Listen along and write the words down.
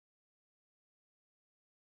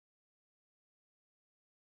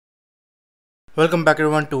Welcome back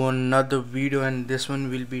everyone to another video, and this one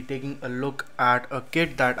we'll be taking a look at a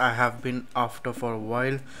kit that I have been after for a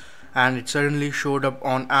while, and it suddenly showed up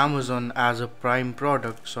on Amazon as a Prime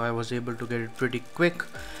product, so I was able to get it pretty quick.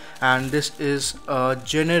 And this is a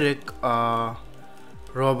generic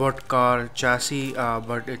robot car chassis,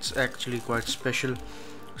 but it's actually quite special.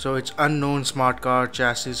 So it's unknown smart car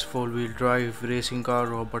chassis, four-wheel drive racing car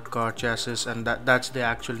robot car chassis, and that's the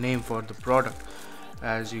actual name for the product,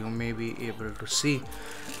 as you may be able to see.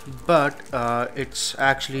 But it's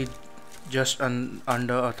actually just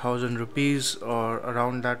under 1,000 rupees or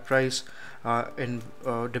around that price, in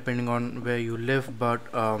depending on where you live. But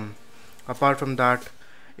apart from that,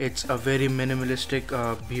 it's a very minimalistic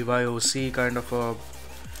BYOC kind of a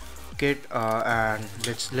kit, and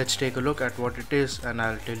let's take a look at what it is, and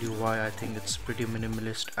I'll tell you why I think it's pretty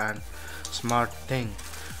minimalist and smart thing.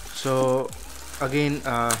 So again,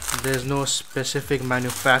 there's no specific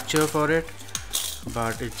manufacturer for it,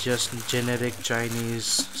 but it's just generic Chinese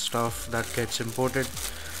stuff that gets imported.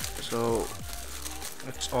 So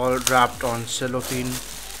it's all wrapped on cellophane.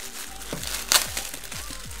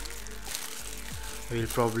 We'll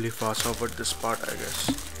probably fast forward this part, I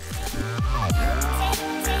guess.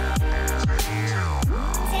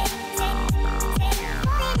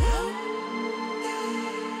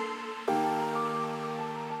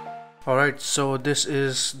 Alright, so this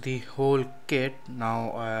is the whole kit.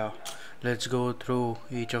 Now let's go through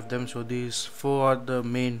each of them. So these four are the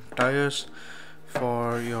main tires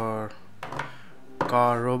for your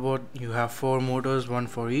car robot. You have four motors, one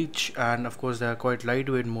for each, and of course they are quite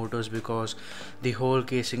lightweight motors because the whole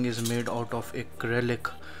casing is made out of acrylic,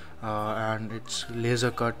 and it's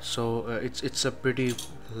laser cut, so it's a pretty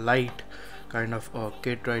light kind of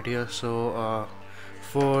kit right here. So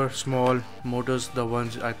four small motors, the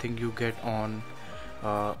ones I think you get on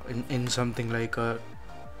in something like a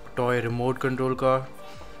toy remote control car,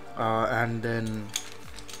 and then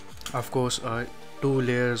of course two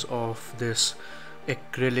layers of this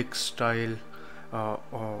acrylic style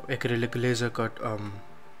or acrylic laser cut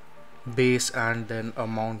base, and then a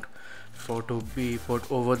mount for to be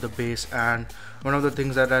put over the base. And one of the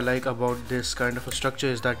things that I like about this kind of a structure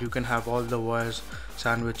is that you can have all the wires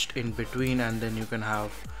sandwiched in between, and then you can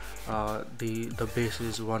have the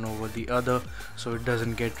bases one over the other, so it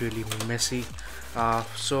doesn't get really messy.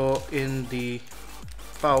 So in the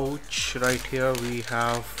pouch right here we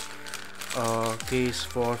have a case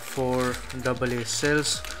for 4 AA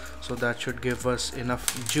cells, so that should give us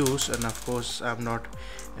enough juice. And of course uh,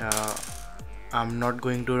 I'm not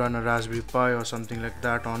going to run a Raspberry Pi or something like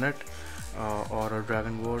that on it, or a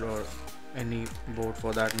Dragon board or any board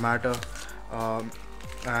for that matter.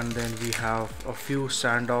 And then we have a few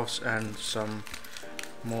standoffs and some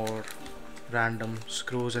more random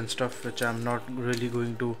screws and stuff, which I'm not really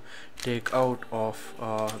going to take out of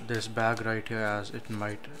this bag right here, as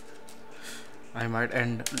I might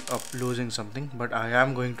end up losing something. But I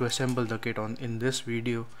am going to assemble the kit in this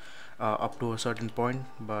video up to a certain point.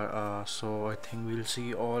 But so I think we'll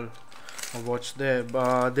see all of what's there.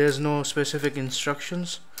 There's no specific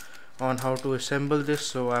instructions on how to assemble this,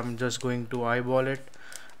 so I'm just going to eyeball it,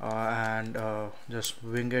 and just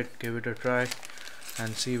wing it, give it a try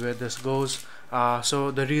and see where this goes. So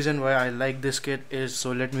the reason why I like this kit is,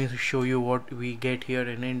 so let me show you what we get here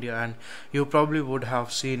in India, and you probably would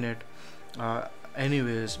have seen it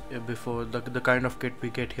anyways before, the kind of kit we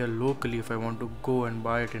get here locally if I want to go and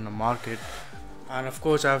buy it in a market. And of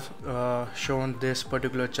course I've shown this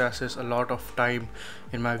particular chassis a lot of time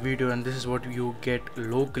in my video, and this is what you get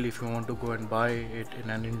locally if you want to go and buy it in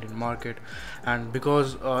an Indian market. And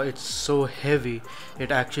because it's so heavy,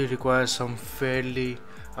 it actually requires some fairly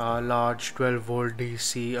large 12-volt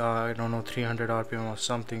DC, I don't know, 300 RPM or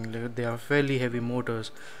something. They are fairly heavy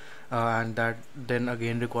motors, and that then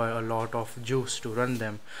again require a lot of juice to run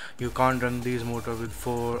them. You can't run these motor with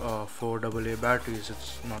four AA batteries,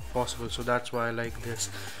 it's not possible. So that's why I like this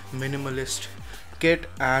minimalist kit.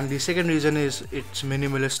 And the second reason is it's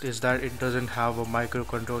minimalist is that it doesn't have a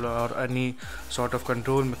microcontroller or any sort of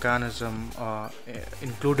control mechanism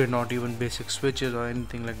included, not even basic switches or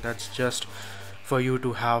anything like that. It's just for you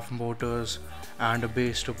to have motors and a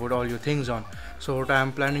base to put all your things on. So what I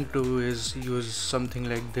am planning to do is use something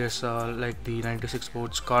like this, like the 96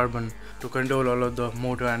 volts carbon, to control all of the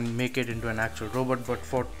motor and make it into an actual robot. But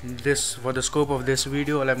for the scope of this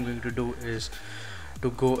video, all I'm going to do is to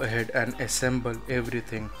go ahead and assemble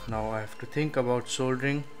everything. Now I have to think about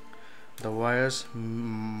soldering the wires.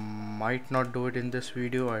 Might not do it in this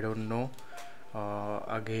video, I don't know.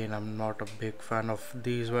 Again, I'm not a big fan of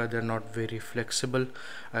these where they're not very flexible.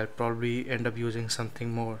 I'll probably end up using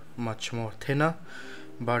something much more thinner.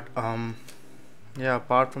 But yeah,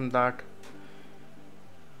 apart from that,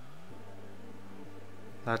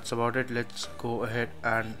 that's about it. Let's go ahead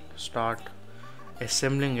and start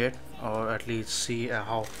assembling it, or at least see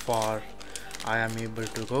how far I am able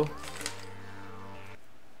to go.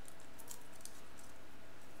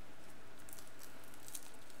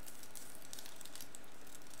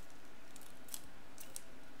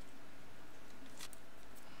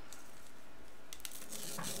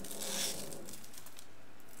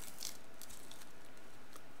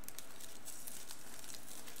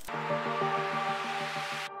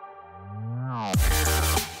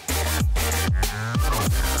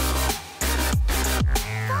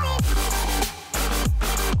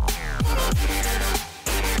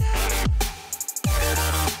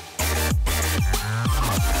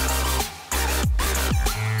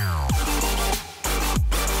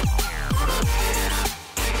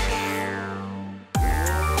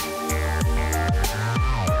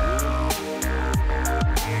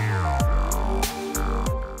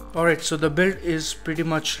 Alright, so the build is pretty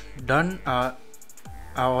much done.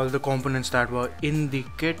 All the components that were in the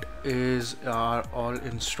kit are all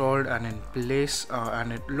installed and in place,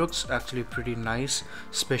 and it looks actually pretty nice,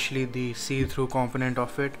 especially the see-through component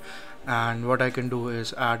of it. And what I can do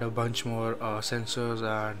is add a bunch more sensors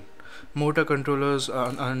and motor controllers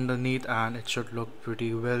underneath, and it should look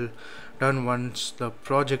pretty well done once the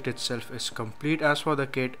project itself is complete. As for the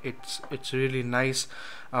kit, it's really nice.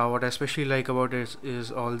 What I especially like about it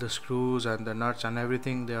is all the screws and the nuts and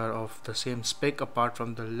everything. They are of the same spec apart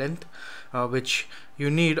from the length, which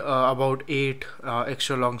you need about 8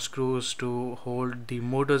 extra long screws to hold the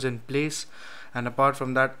motors in place. And apart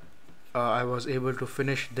from that, I was able to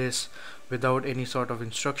finish this without any sort of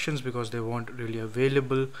instructions because they weren't really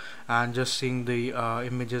available, and just seeing the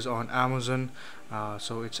images on Amazon,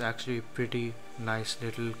 so it's actually a pretty nice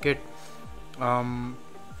little kit.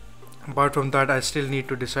 Apart from that, I still need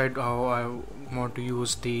to decide how I want to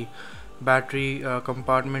use the battery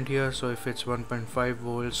compartment here. So if it's 1.5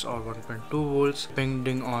 volts or 1.2 volts,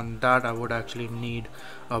 depending on that, I would actually need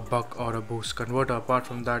a buck or a boost converter. Apart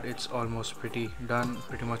from that, it's almost pretty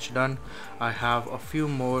much done. I have a few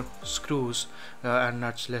more screws and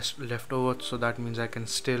nuts left over, so that means I can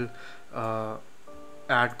still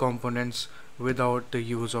add components without the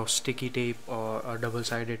use of sticky tape or a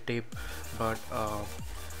double-sided tape. But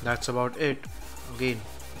that's about it. Again,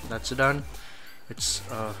 that's done. It's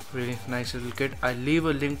a really nice little kit. I'll leave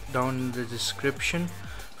a link down in the description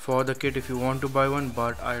for the kit if you want to buy one,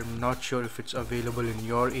 but I'm not sure if it's available in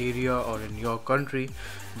your area or in your country,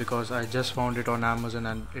 because I just found it on Amazon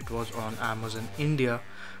and it was on Amazon India.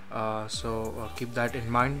 So keep that in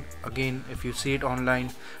mind. Again, if you see it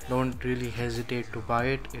online, don't really hesitate to buy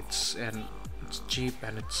it. It's cheap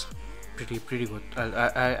and it's pretty good.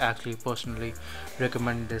 I actually personally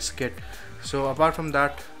recommend this kit. So apart from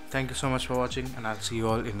that, thank you so much for watching, and I'll see you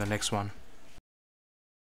all in the next one.